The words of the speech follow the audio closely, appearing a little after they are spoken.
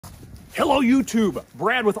Hello YouTube,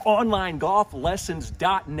 Brad with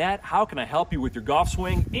OnlineGolfLessons.net. How can I help you with your golf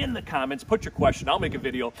swing? In the comments, put your question, I'll make a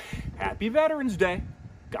video. Happy Veterans Day.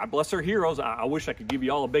 God bless our heroes. I wish I could give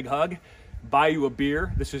you all a big hug, buy you a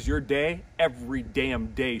beer. This is your day. Every damn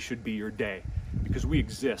day should be your day because we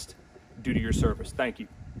exist due to your service. Thank you.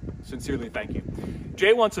 Sincerely, thank you.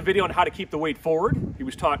 Jay wants a video on how to keep the weight forward. He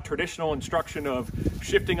was taught traditional instruction of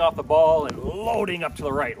shifting off the ball and loading up to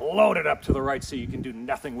the right, load it up to the right so you can do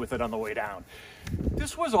nothing with it on the way down.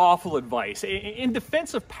 This was awful advice. In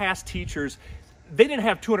defense of past teachers, they didn't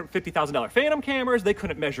have $250,000 Phantom cameras, they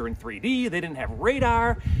couldn't measure in 3D, they didn't have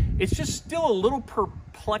radar. It's just still a little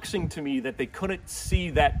perplexing to me that they couldn't see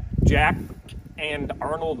that Jack and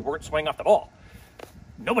Arnold weren't swinging off the ball.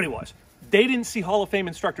 Nobody was. They didn't see Hall of Fame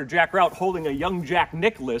instructor Jack Grout holding a young Jack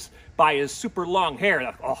Nicklaus by his super long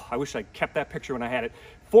hair. Oh, I wish I kept that picture when I had it.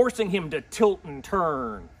 Forcing him to tilt and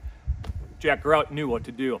turn. Jack Grout knew what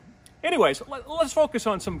to do. Anyways, let's focus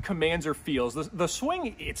on some commands or feels. The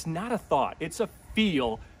swing, it's not a thought. It's a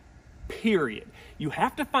feel, period. You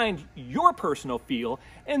have to find your personal feel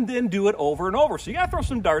and then do it over and over. So you gotta throw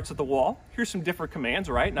some darts at the wall. Here's some different commands,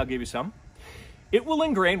 right? And I'll give you some. It will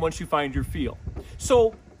ingrain once you find your feel.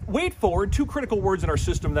 So, weight forward, two critical words in our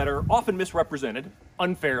system that are often misrepresented,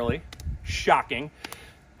 unfairly, shocking.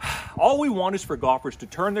 All we want is for golfers to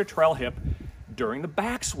turn their trail hip during the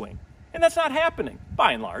backswing. And that's not happening,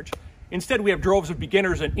 by and large. Instead, we have droves of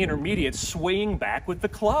beginners and intermediates swaying back with the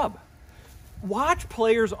club. Watch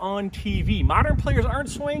players on TV. Modern players aren't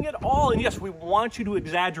swaying at all. And yes, we want you to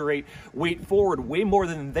exaggerate weight forward way more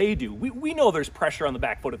than they do. We know there's pressure on the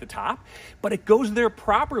back foot at the top, but it goes there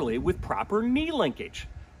properly with proper knee linkage.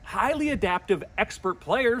 Highly adaptive expert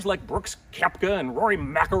players like Brooks Koepka and Rory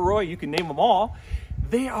McIlroy, you can name them all,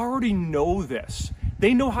 they already know this.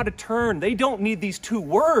 They know how to turn. They don't need these two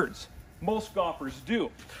words. Most golfers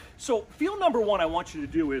do. So feel number one I want you to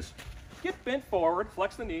do is get bent forward,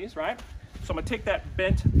 flex the knees, right? So I'm gonna take that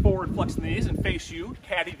bent forward, flex the knees and face you,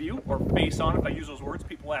 caddy view, or face on if I use those words.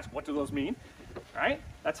 People ask, what do those mean? All right,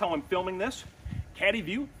 that's how I'm filming this. Caddy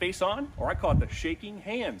view, face on, or I call it the shaking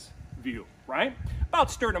hands view, right? About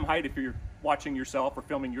sternum height if you're watching yourself or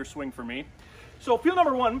filming your swing for me. So feel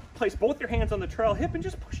number one, place both your hands on the trail hip and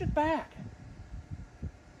just push it back.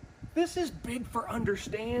 This is big for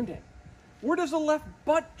understanding. Where does the left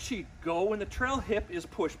butt cheek go when the trail hip is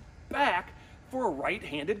pushed back for a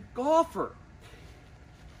right-handed golfer?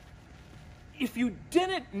 If you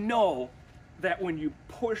didn't know that when you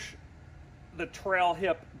push the trail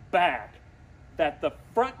hip back, that the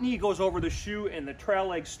front knee goes over the shoe and the trail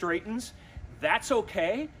leg straightens, that's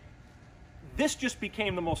okay. This just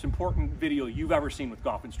became the most important video you've ever seen with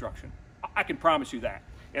golf instruction. I can promise you that.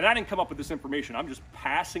 And I didn't come up with this information. I'm just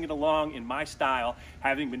passing it along in my style,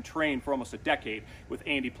 having been trained for almost a decade with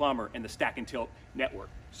Andy Plummer and the Stack and Tilt Network.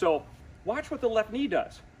 So watch what the left knee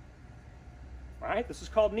does. All right, this is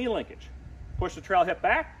called knee linkage. Push the trail hip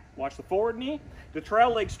back, watch the forward knee. The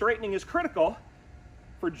trail leg straightening is critical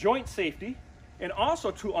for joint safety and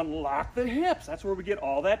also to unlock the hips. That's where we get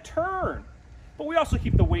all that turn. But we also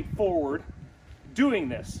keep the weight forward doing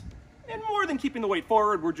this. And more than keeping the weight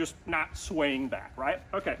forward, we're just not swaying back, right?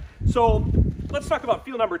 Okay, so let's talk about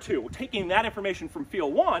feel number two. Taking that information from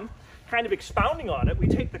feel one, kind of expounding on it, we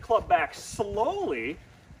take the club back slowly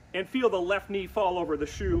and feel the left knee fall over the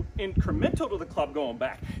shoe incremental to the club going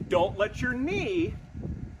back. Don't let your knee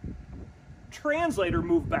translator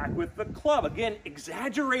move back with the club. Again,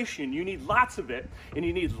 exaggeration. You need lots of it, and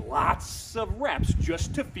you need lots of reps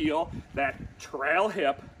just to feel that trail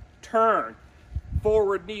hip turn.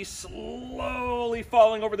 Forward knee slowly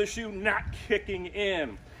falling over the shoe, not kicking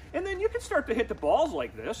in. And then you can start to hit the balls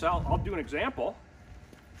like this. I'll do an example.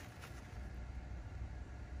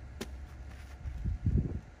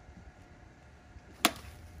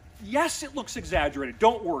 Yes, it looks exaggerated.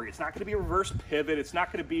 Don't worry. It's not going to be a reverse pivot. It's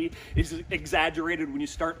not going to be exaggerated when you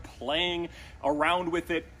start playing around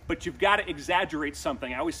with it, but you've got to exaggerate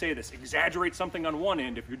something. I always say this, exaggerate something on one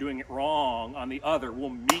end. If you're doing it wrong on the other, we'll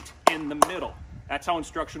meet in the middle. That's how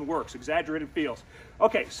instruction works, exaggerated feels.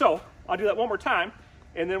 Okay, so I'll do that one more time,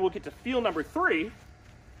 and then we'll get to feel number three.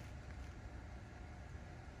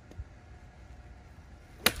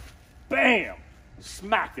 Bam!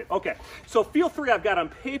 Smacked it. Okay, so feel three I've got on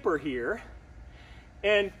paper here,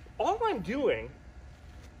 and all I'm doing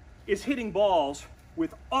is hitting balls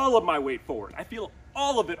with all of my weight forward. I feel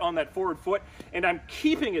all of it on that forward foot, and I'm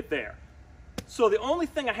keeping it there. So the only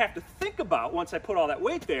thing I have to think about once I put all that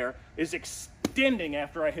weight there is extending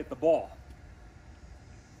after I hit the ball.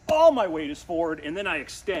 All my weight is forward, and then I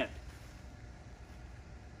extend.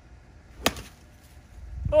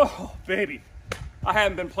 Oh, baby. I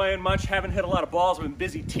haven't been playing much, haven't hit a lot of balls. I've been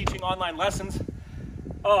busy teaching online lessons.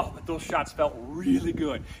 Oh, but those shots felt really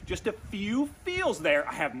good. Just a few feels there.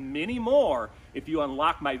 I have many more. If you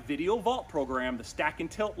unlock my Video Vault program, the stack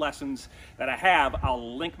and tilt lessons that I have,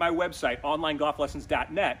 I'll link my website,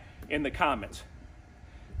 onlinegolflessons.net, in the comments.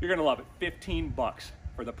 You're gonna love it. 15 bucks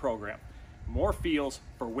for the program. More feels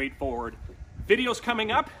for Wait Forward. Videos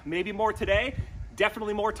coming up, maybe more today,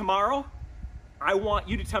 definitely more tomorrow. I want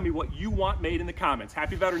you to tell me what you want made in the comments.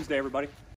 Happy Veterans Day, everybody.